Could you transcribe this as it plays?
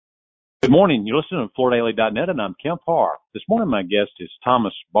Good morning. You're listening to FloorDaily.net, and I'm Kemp Harr. This morning, my guest is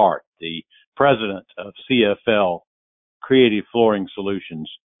Thomas Bart, the president of CFL Creative Flooring Solutions.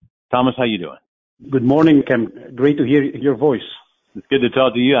 Thomas, how you doing? Good morning, Kemp. Great to hear your voice. It's good to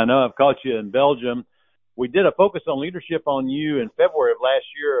talk to you. I know I've caught you in Belgium. We did a focus on leadership on you in February of last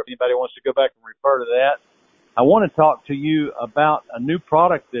year. If anybody wants to go back and refer to that, I want to talk to you about a new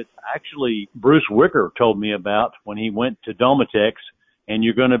product that actually Bruce Wicker told me about when he went to Domatex, and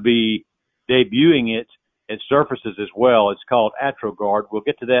you're going to be debuting it at Surfaces as well. It's called AtroGuard. We'll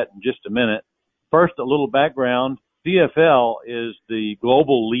get to that in just a minute. First, a little background. CFL is the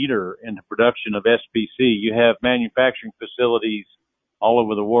global leader in the production of SPC. You have manufacturing facilities all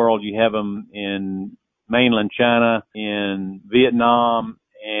over the world. You have them in mainland China, in Vietnam,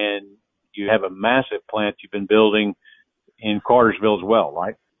 and you have a massive plant you've been building in Cartersville as well,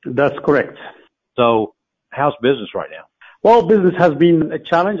 right? That's correct. So how's business right now? Well, business has been a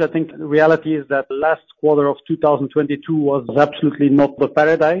challenge. I think the reality is that the last quarter of 2022 was absolutely not the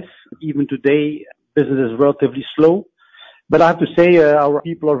paradise. Even today, business is relatively slow. But I have to say, our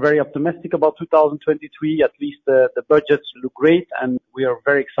people are very optimistic about 2023. At least the budgets look great, and we are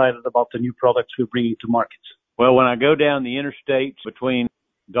very excited about the new products we're bringing to market. Well, when I go down the interstate between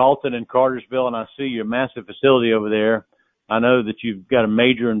Dalton and Cartersville and I see your massive facility over there, I know that you've got a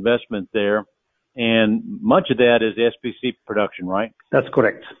major investment there. And much of that is SPC production, right? That's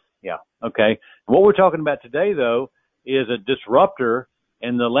correct. Yeah. Okay. What we're talking about today, though, is a disruptor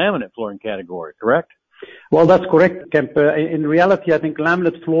in the laminate flooring category, correct? Well, that's correct, Kemp. In reality, I think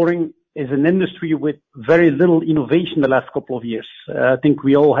laminate flooring is an industry with very little innovation the last couple of years. I think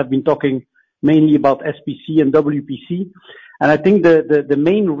we all have been talking mainly about SPC and WPC. And I think the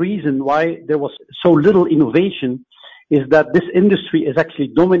main reason why there was so little innovation is that this industry is actually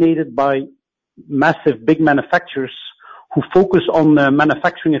dominated by massive big manufacturers who focus on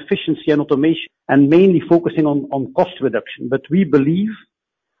manufacturing efficiency and automation and mainly focusing on cost reduction. But we believe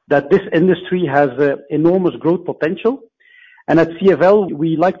that this industry has enormous growth potential. And at CFL,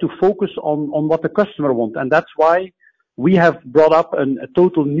 we like to focus on what the customer wants. And that's why we have brought up a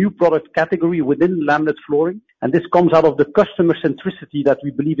total new product category within laminate flooring. And this comes out of the customer centricity that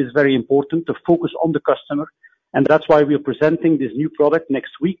we believe is very important, to focus on the customer. And that's why we are presenting this new product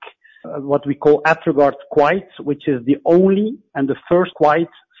next week. What we call AtroGuard Quiet, which is the only and the first quiet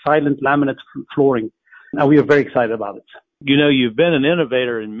silent laminate flooring. And we are very excited about it. You know, you've been an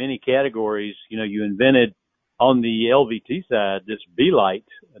innovator in many categories. You know, you invented on the LVT side this B-Light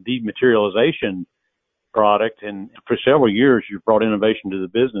dematerialization product, and for several years you've brought innovation to the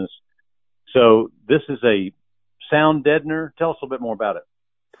business. So this is a sound deadener. Tell us a little bit more about it.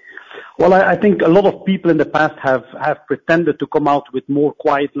 Well, I think a lot of people in the past have pretended to come out with more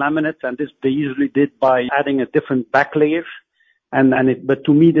quiet laminates, and this they usually did by adding a different back layer. But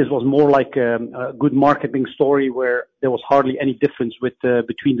to me, this was more like a good marketing story where there was hardly any difference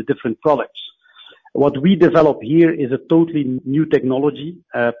between the different products. What we develop here is a totally new technology,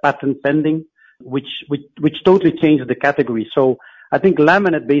 patent pending, which totally changed the category. So I think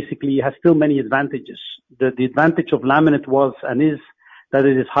laminate basically has still many advantages. The advantage of laminate was and is that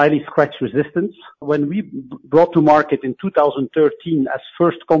it is highly scratch resistant. When we brought to market in 2013 as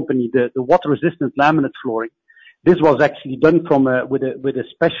first company the water resistant laminate flooring, this was actually done with a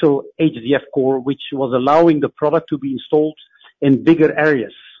special HDF core, which was allowing the product to be installed in bigger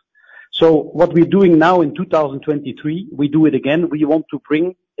areas. So what we're doing now in 2023, we do it again. We want to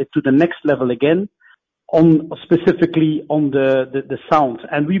bring it to the next level again, specifically on the sound.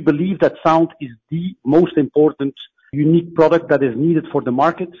 And we believe that sound is the most important unique product that is needed for the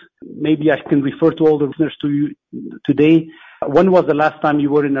market. Maybe I can refer to all the listeners to you today. When was the last time you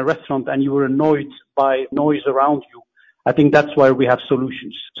were in a restaurant and you were annoyed by noise around you? I think that's why we have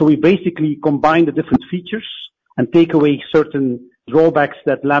solutions. So we basically combine the different features and take away certain drawbacks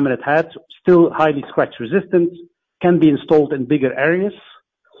that laminate had, still highly scratch resistant, can be installed in bigger areas,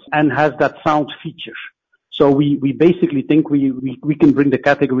 and has that sound feature. So we basically think we can bring the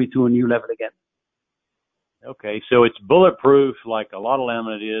category to a new level again. Okay, so it's bulletproof like a lot of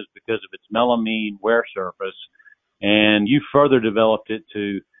laminate is because of its melamine wear surface, and you further developed it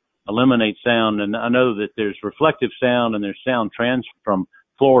to eliminate sound. And I know that there's reflective sound and there's sound transfer from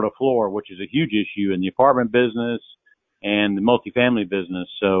floor to floor, which is a huge issue in the apartment business and the multifamily business.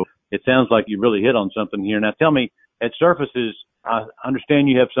 So it sounds like you really hit on something here. Now tell me, at Surfaces, I understand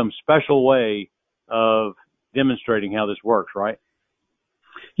you have some special way of demonstrating how this works, right?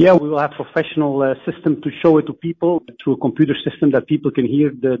 Yeah, we will have professional system to show it to people through a computer system that people can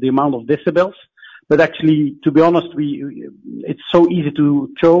hear the amount of decibels. But actually, to be honest, it's so easy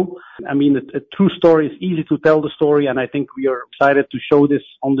to show. I mean, a true story is easy to tell the story, and I think we are excited to show this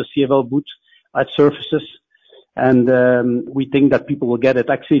on the CFL booth at Surfaces. And we think that people will get it.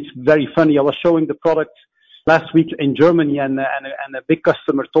 Actually, it's very funny. I was showing the product last week in Germany, and a big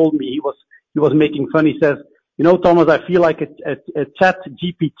customer told me he was making fun. He says, "You know, Thomas, I feel like a chat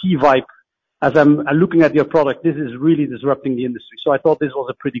GPT vibe as I'm looking at your product. This is really disrupting the industry." So I thought this was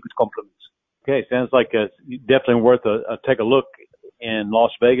a pretty good compliment. Okay, sounds like definitely worth a take a look in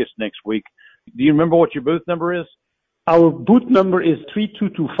Las Vegas next week. Do you remember what your booth number is? Our booth number is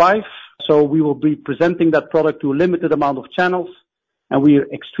 3225. So we will be presenting that product to a limited amount of channels, and we are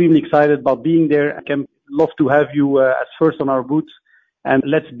extremely excited about being there. I can love to have you as first on our booth, and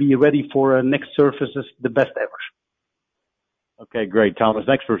let's be ready for next Surfaces, the best ever. Okay, great, Thomas.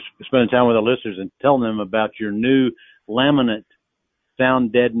 Thanks for spending time with our listeners and telling them about your new laminate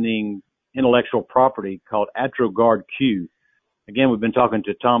sound deadening intellectual property called AtroGuard Q. Again, we've been talking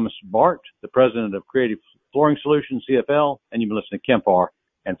to Thomas Bart, the president of Creative Flooring Solutions, CFL, and you've been listening to Kemp Harr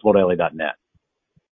and FloorDaily.net.